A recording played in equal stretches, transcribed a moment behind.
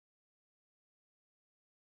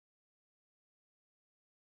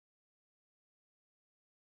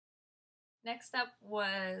Next up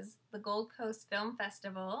was the Gold Coast Film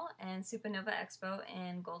Festival and SupaNova Expo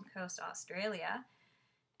in Gold Coast, Australia.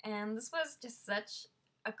 And this was just such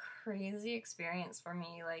a crazy experience for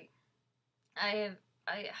me. Like I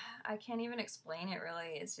I I can't even explain it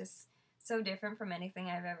really. It's just so different from anything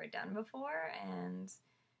I've ever done before, and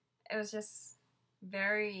it was just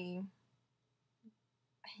very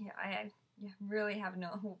I really have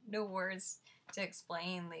no words to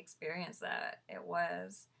explain the experience that it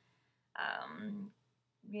was. Um,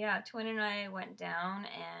 yeah, Twin and I went down,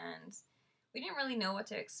 and we didn't really know what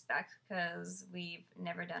to expect because we've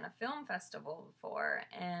never done a film festival before,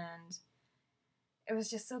 and it was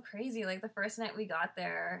just so crazy. Like the first night we got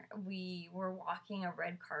there, we were walking a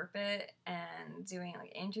red carpet and doing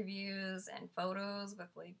like interviews and photos with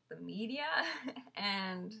like the media,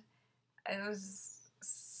 and it was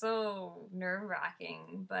so nerve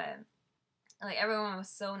wracking, but like everyone was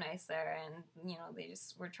so nice there, and they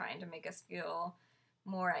just were trying to make us feel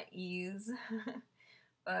more at ease.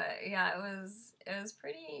 But yeah, it was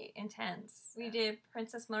pretty intense. We did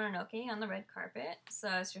Princess Mononoke on the red carpet, so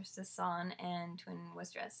I was dressed as San, and Twin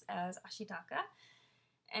was dressed as Ashitaka,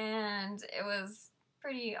 and it was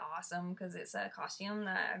pretty awesome because it's a costume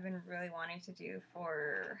that I've been really wanting to do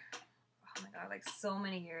for, oh my god, like so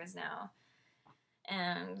many years now.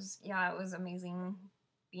 And yeah, it was amazing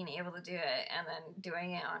being able to do it and then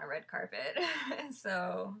doing it on a red carpet.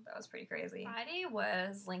 So that was pretty crazy. Friday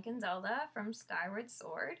was Link and Zelda from Skyward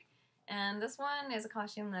Sword. And this one is a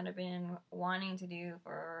costume that I've been wanting to do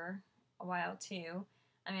for a while too.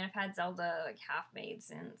 I mean, I've had Zelda like half made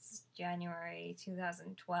since January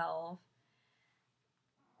 2012.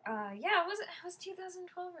 Yeah, it was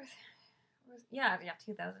 2012 or yeah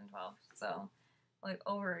 2012. So like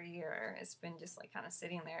over a year, it's been just like kind of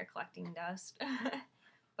sitting there collecting dust.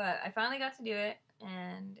 But I finally got to do it,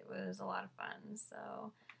 and it was a lot of fun.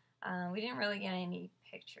 So we didn't really get any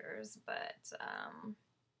pictures, but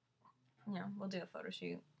we'll do a photo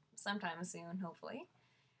shoot sometime soon, hopefully.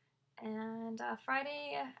 And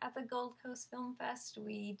Friday at the Gold Coast Film Fest,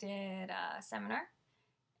 we did a seminar,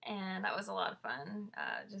 and that was a lot of fun.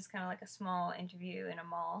 Just kind of like a small interview in a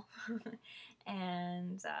mall,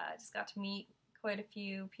 and just got to meet quite a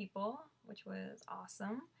few people, which was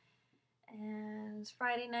awesome. And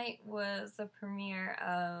Friday night was the premiere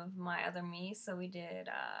of My Other Me, so we did,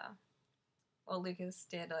 well, Lucas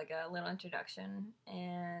did like a little introduction,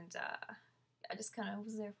 and I just kind of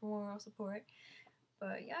was there for moral support.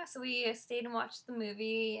 But yeah, so we stayed and watched the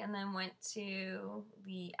movie, and then went to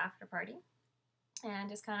the after party, and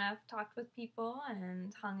just kind of talked with people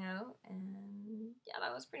and hung out, and yeah,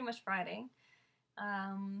 that was pretty much Friday.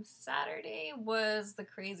 Saturday was the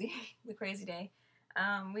crazy the crazy day.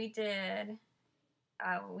 We did.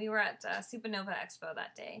 We were at SupaNova Expo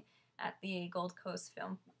that day at the Gold Coast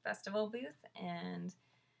Film Festival booth, and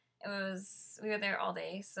we were there all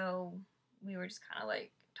day, so we were just kind of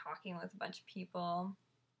like talking with a bunch of people,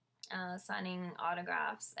 signing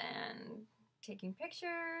autographs and taking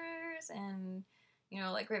pictures, and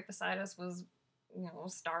like right beside us was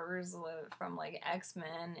stars from like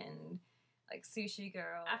X-Men and like Sushi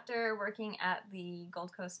Girl. After working at the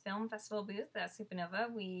Gold Coast Film Festival booth at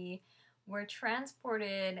SupaNova, we were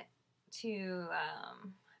transported to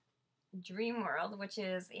Dream World, which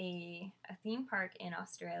is a theme park in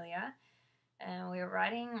Australia. And we were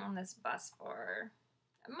riding on this bus for,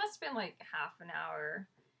 it must have been like half an hour.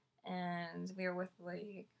 And we were with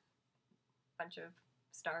like a bunch of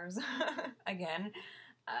stars again,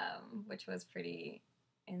 which was pretty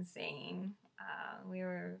insane. We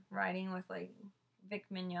were riding with like Vic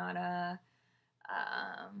Mignogna,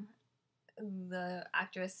 um, the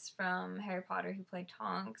actress from Harry Potter who played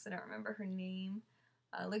Tonks. I don't remember her name.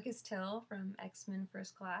 Lucas Till from X-Men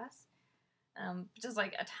First Class. Just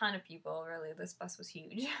like a ton of people, really. This bus was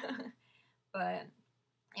huge. But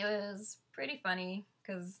it was pretty funny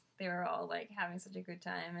because they were all like having such a good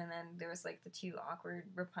time, and then there was like the two awkward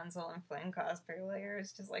Rapunzel and Flynn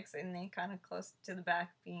cosplayers just like sitting there kind of close to the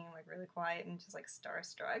back, being like really quiet and just like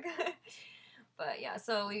starstruck. But yeah,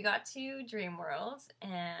 so we got to Dream World,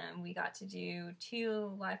 and we got to do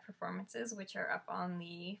 2 live performances, which are up on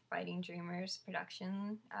the Fighting Dreamers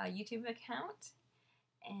production YouTube account.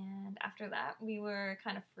 And after that, we were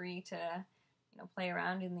kind of free to, play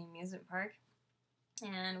around in the amusement park.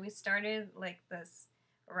 And we started like this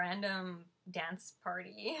random dance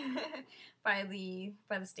party by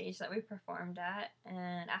the stage that we performed at.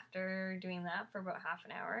 And after doing that for about half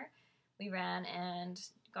an hour, we ran and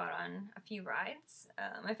got on a few rides.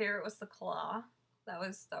 My favorite was the claw. That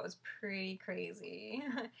was pretty crazy.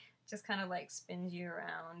 Just kind of like spins you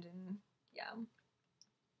around, and yeah.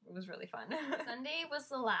 it was really fun. Sunday was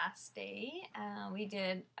the last day. We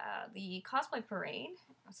did the cosplay parade.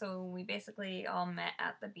 So we basically all met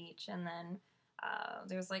at the beach, and then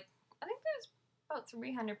there was like, I think there's about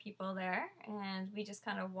 300 people there, and we just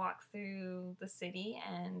kind of walked through the city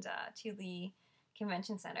and to the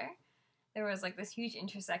convention center. There was like this huge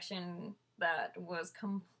intersection that was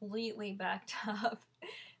completely backed up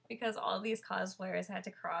because all these cosplayers had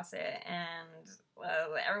to cross it, and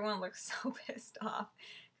everyone looked so pissed off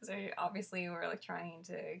because they obviously were like trying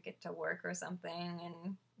to get to work or something,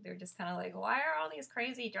 and they're just kind of like, why are all these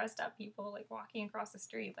crazy dressed up people like walking across the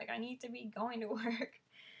street? Like, I need to be going to work.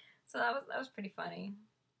 So that was pretty funny.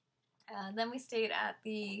 Then we stayed at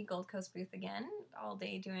the Gold Coast booth again all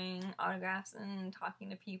day doing autographs and talking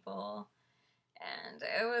to people, and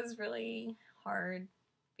it was really hard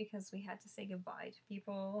because we had to say goodbye to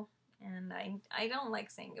people, and I don't like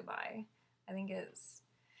saying goodbye. I think it's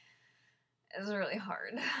really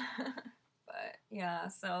hard. But yeah,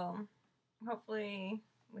 so hopefully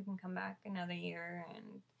we can come back another year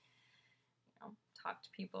and talk to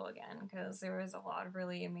people again, because there was a lot of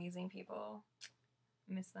really amazing people.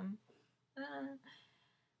 Miss them.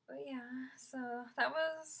 But yeah, so that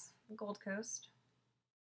was Gold Coast.